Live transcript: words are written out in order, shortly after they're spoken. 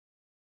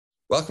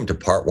Welcome to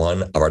part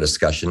one of our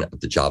discussion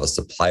of the Java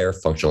Supplier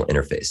functional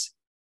interface.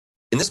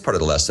 In this part of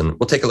the lesson,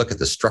 we'll take a look at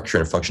the structure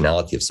and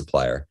functionality of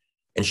Supplier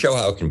and show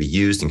how it can be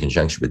used in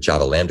conjunction with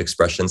Java Lambda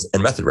expressions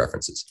and method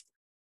references.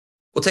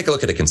 We'll take a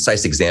look at a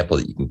concise example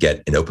that you can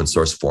get in open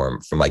source form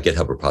from my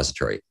GitHub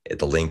repository at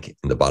the link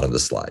in the bottom of the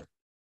slide.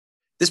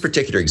 This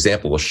particular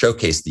example will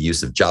showcase the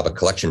use of Java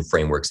Collection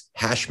Framework's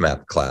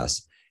HashMap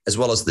class, as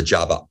well as the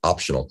Java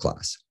optional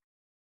class.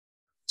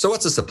 So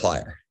what's a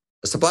supplier?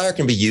 A supplier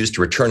can be used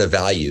to return a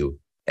value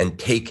and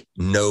take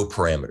no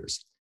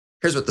parameters.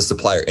 Here's what the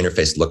supplier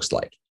interface looks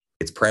like.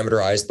 It's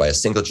parameterized by a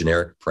single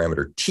generic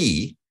parameter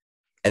t,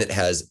 and it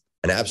has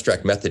an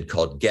abstract method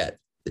called get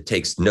that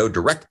takes no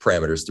direct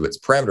parameters to its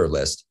parameter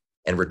list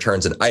and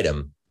returns an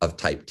item of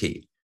type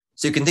t.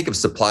 So you can think of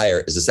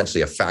supplier as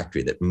essentially a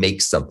factory that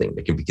makes something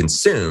that can be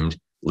consumed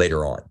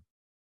later on.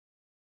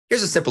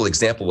 Here's a simple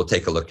example we'll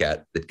take a look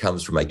at that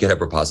comes from my GitHub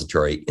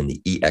repository in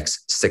the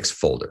EX6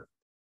 folder.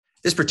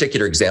 This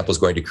particular example is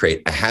going to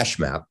create a hash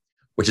map,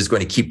 which is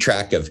going to keep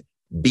track of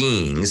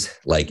beings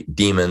like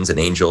demons and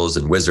angels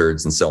and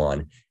wizards and so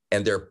on,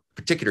 and their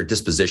particular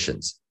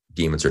dispositions.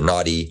 Demons are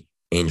naughty,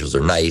 angels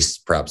are nice,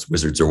 perhaps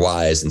wizards are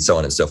wise, and so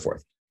on and so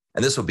forth.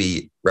 And this will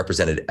be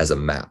represented as a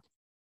map.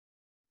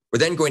 We're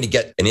then going to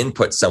get an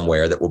input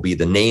somewhere that will be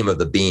the name of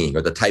the being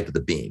or the type of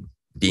the being,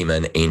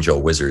 demon,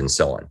 angel, wizard, and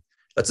so on.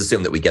 Let's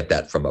assume that we get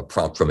that from a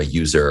prompt from a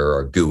user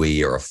or a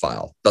GUI or a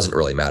file. Doesn't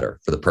really matter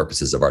for the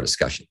purposes of our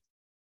discussion.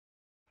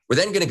 We're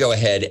then going to go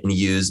ahead and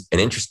use an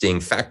interesting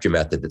factory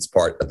method that's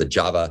part of the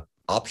Java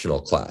optional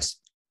class.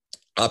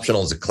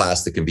 Optional is a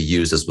class that can be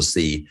used, as we'll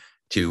see,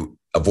 to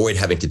avoid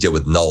having to deal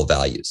with null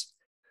values.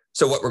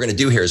 So what we're going to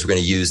do here is we're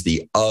going to use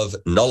the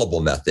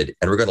of_nullable method,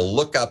 and we're going to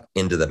look up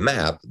into the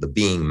map, the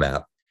being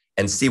map,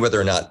 and see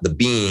whether or not the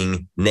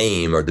being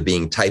name or the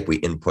being type we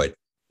input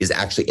is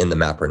actually in the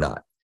map or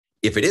not.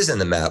 If it is in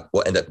the map,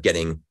 we'll end up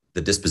getting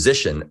the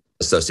disposition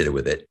associated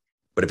with it.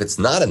 But if it's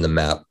not in the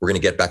map, we're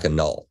going to get back a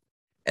null.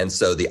 And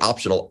so the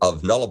optional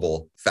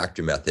of_nullable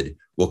factory method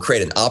will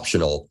create an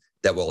optional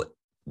that will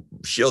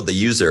shield the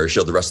user,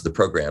 shield the rest of the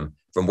program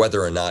from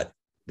whether or not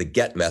the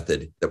get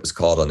method that was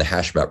called on the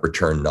hash map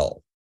returned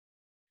null.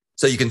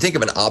 So you can think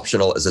of an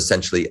optional as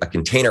essentially a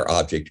container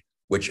object,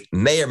 which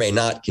may or may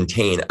not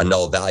contain a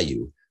null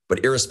value,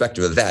 but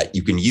irrespective of that,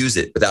 you can use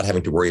it without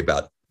having to worry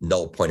about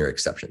null pointer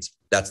exceptions.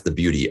 That's the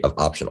beauty of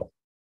optional.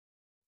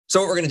 So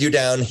what we're going to do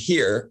down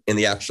here in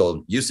the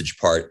actual usage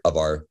part of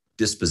our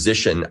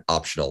disposition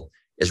optional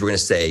is we're going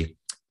to say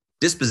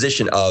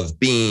disposition of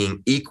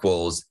being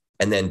equals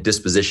and then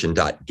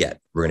disposition.get.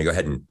 We're going to go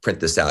ahead and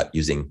print this out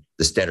using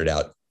the standard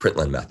out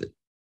println method.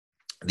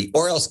 The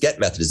or else get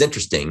method is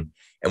interesting.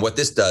 And what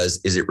this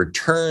does is it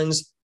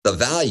returns the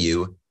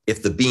value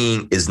if the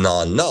being is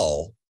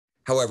non-null.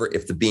 However,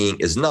 if the being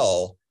is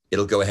null,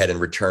 it'll go ahead and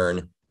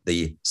return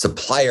the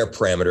supplier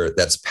parameter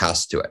that's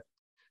passed to it.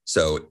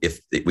 So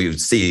if we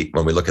would see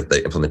when we look at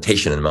the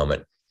implementation in a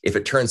moment, if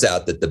it turns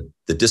out that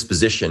the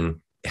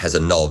disposition has a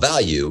null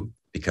value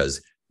because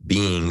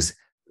being's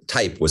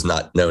type was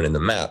not known in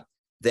the map,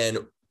 then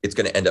it's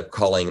going to end up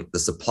calling the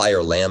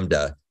supplier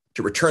lambda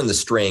to return the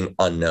string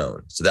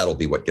unknown. So that'll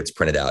be what gets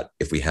printed out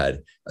if we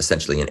had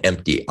essentially an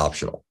empty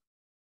optional.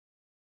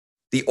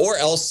 The or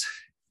else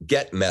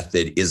get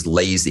method is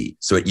lazy.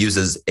 So it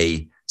uses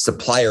a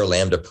supplier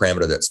lambda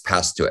parameter that's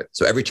passed to it.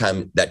 So every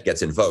time that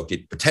gets invoked,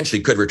 it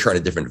potentially could return a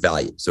different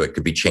value. So it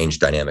could be changed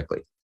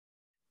dynamically.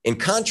 In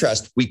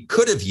contrast, we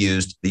could have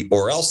used the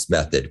or else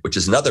method, which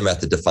is another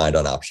method defined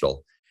on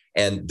optional.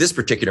 And this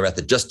particular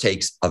method just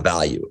takes a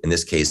value, in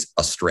this case,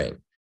 a string.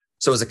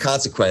 So as a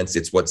consequence,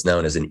 it's what's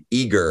known as an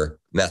eager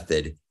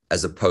method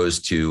as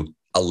opposed to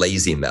a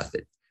lazy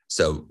method.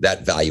 So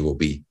that value will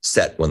be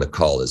set when the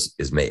call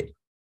is made.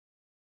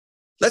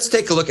 Let's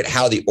take a look at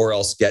how the or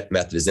else get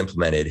method is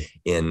implemented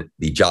in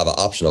the Java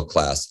optional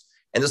class.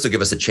 And this will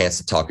give us a chance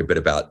to talk a bit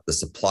about the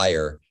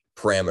supplier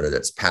parameter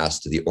that's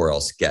passed to the or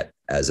else get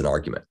as an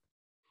argument.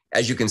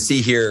 As you can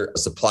see here, a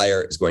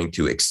supplier is going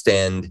to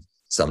extend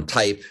some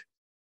type.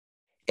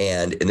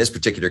 And in this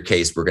particular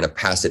case, we're going to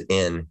pass it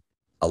in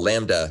a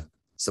lambda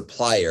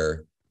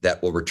supplier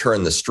that will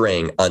return the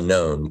string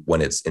unknown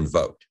when it's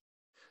invoked.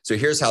 So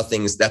here's how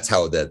things, that's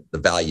how the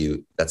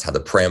value, that's how the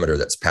parameter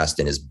that's passed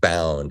in is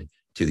bound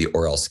to the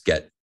or else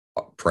get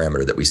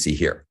parameter that we see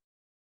here.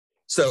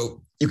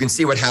 So you can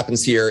see what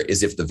happens here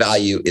is if the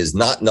value is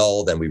not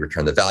null, then we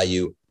return the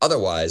value.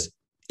 Otherwise,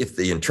 if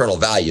the internal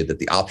value that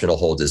the optional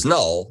holds is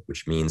null,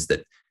 which means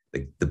that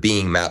the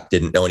being map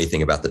didn't know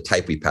anything about the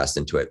type we passed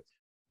into it,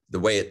 the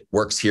way it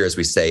works here is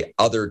we say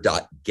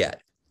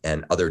other.get,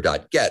 and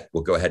other.get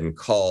will go ahead and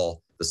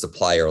call the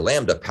supplier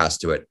lambda passed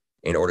to it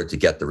in order to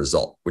get the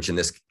result, which in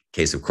this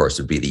case, of course,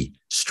 would be the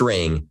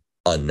string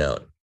unknown.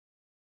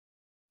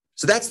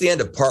 So that's the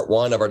end of part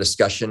one of our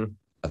discussion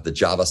of the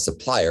Java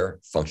Supplier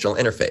functional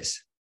interface.